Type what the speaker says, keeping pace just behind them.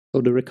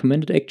So the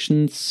recommended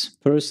actions,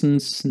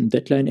 persons, and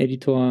deadline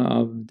editor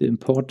are the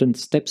important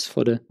steps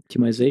for the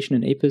optimization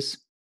in APIS.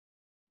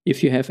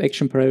 If you have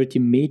action priority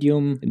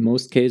medium, in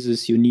most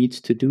cases you need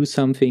to do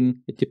something.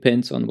 It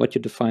depends on what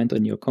you defined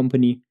on your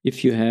company.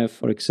 If you have,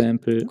 for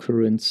example,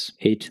 occurrence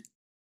 8,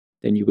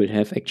 then you will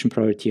have action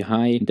priority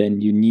high,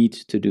 then you need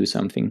to do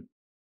something.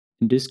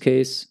 In this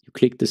case, you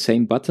click the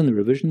same button,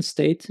 revision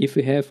state. If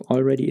we have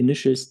already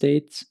initial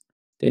states,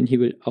 then he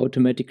will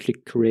automatically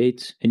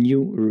create a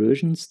new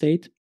revision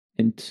state.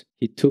 And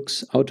he took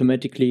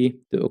automatically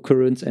the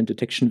occurrence and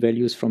detection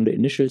values from the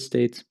initial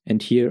state.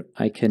 And here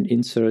I can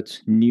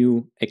insert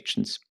new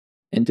actions.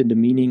 And in the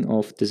meaning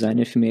of design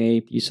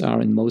FMEA, these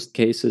are in most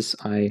cases,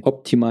 I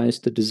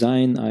optimize the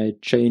design, I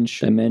change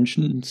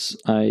dimensions,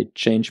 I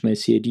change my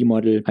CAD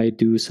model, I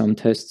do some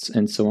tests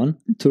and so on.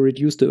 To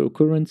reduce the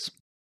occurrence,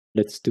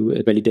 let's do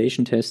a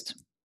validation test.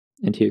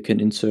 And here you can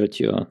insert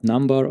your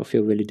number of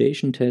your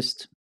validation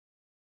test.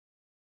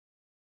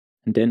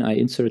 And then I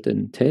insert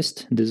a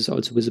test. This is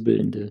also visible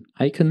in the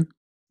icon.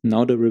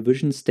 Now the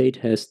revision state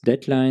has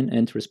deadline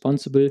and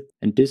responsible,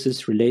 and this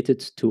is related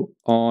to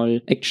all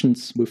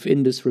actions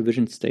within this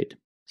revision state.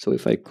 So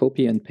if I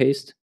copy and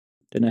paste,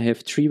 then I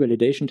have 3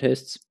 validation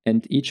tests,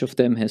 and each of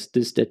them has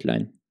this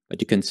deadline. But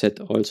you can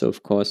set also,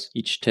 of course,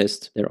 each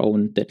test their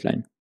own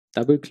deadline.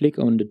 Double click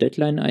on the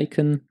deadline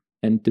icon,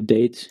 and the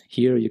date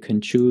here you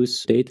can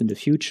choose date in the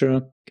future.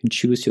 You can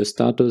choose your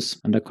status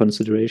under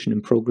consideration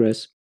in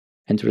progress.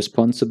 And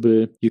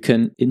responsible, you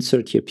can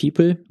insert here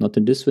people, not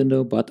in this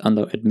window, but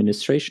under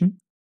administration.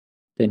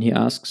 Then he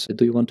asks,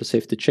 do you want to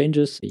save the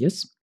changes?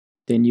 Yes.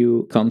 Then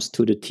you comes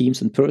to the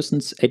teams and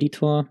persons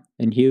editor,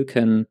 and here you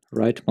can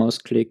right mouse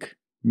click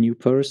new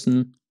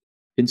person,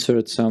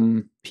 insert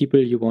some people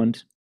you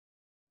want,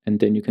 and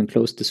then you can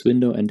close this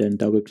window and then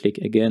double click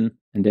again,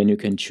 and then you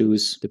can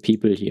choose the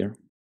people here.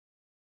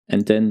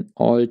 And then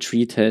all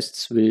 3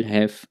 tests will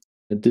have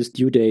this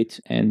due date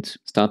and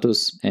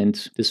status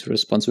and this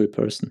responsible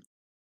person.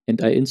 And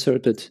I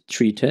inserted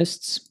 3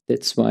 tests.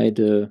 That's why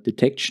the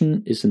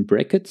detection is in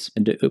brackets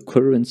and the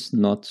occurrence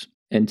not.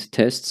 And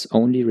tests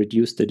only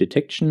reduce the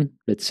detection,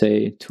 let's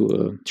say to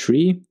a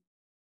 3.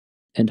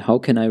 And how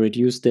can I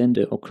reduce then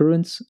the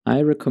occurrence?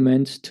 I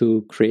recommend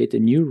to create a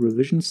new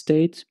revision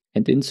state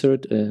and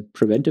insert a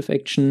preventive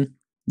action,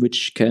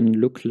 which can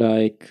look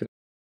like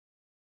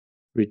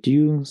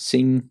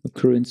reducing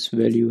occurrence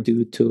value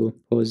due to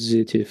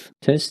positive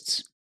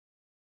tests.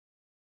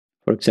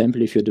 For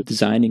example, if you're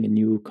designing a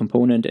new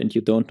component and you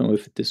don't know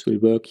if this will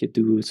work, you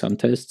do some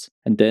tests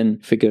and then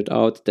figured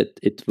out that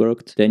it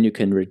worked, then you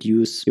can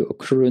reduce your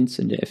occurrence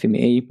in the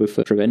FMEA with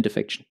a preventive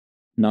action.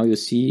 Now you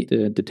see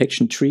the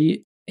detection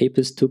tree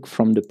APIS took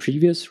from the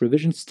previous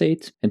revision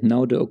state, and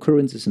now the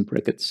occurrence is in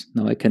brackets.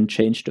 Now I can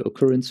change the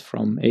occurrence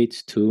from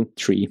 8 to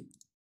 3.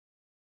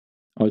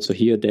 Also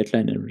here,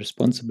 deadline and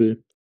responsible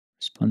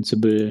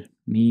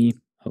me,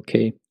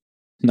 okay.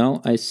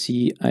 Now I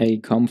see I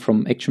come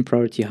from action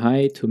priority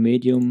high to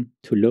medium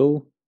to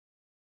low,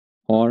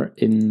 or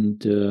in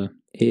the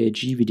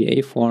AIG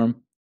VDA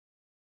form.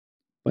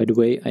 By the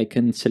way, I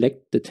can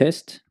select the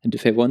test, and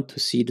if I want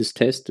to see this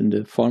test in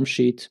the form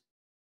sheet,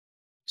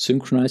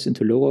 synchronize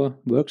into lower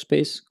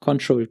workspace,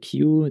 Control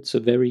Q, it's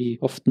a very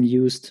often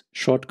used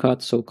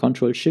shortcut, so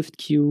Control Shift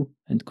Q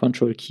and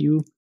Control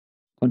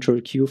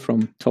Q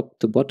from top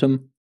to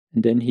bottom,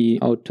 and then he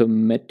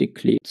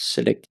automatically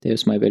select,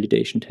 there's my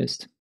validation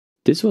test.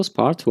 This was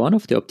part 1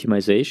 of the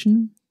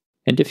optimization,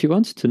 and if you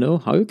want to know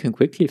how you can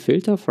quickly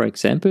filter, for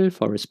example,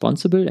 for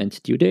responsible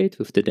and due date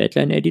with the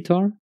deadline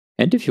editor,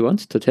 and if you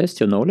want to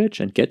test your knowledge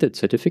and get a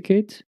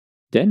certificate,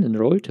 then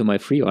enroll to my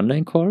free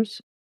online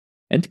course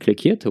and click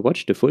here to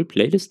watch the full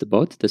playlist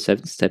about the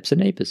 7 steps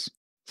in APIS.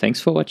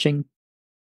 Thanks for watching.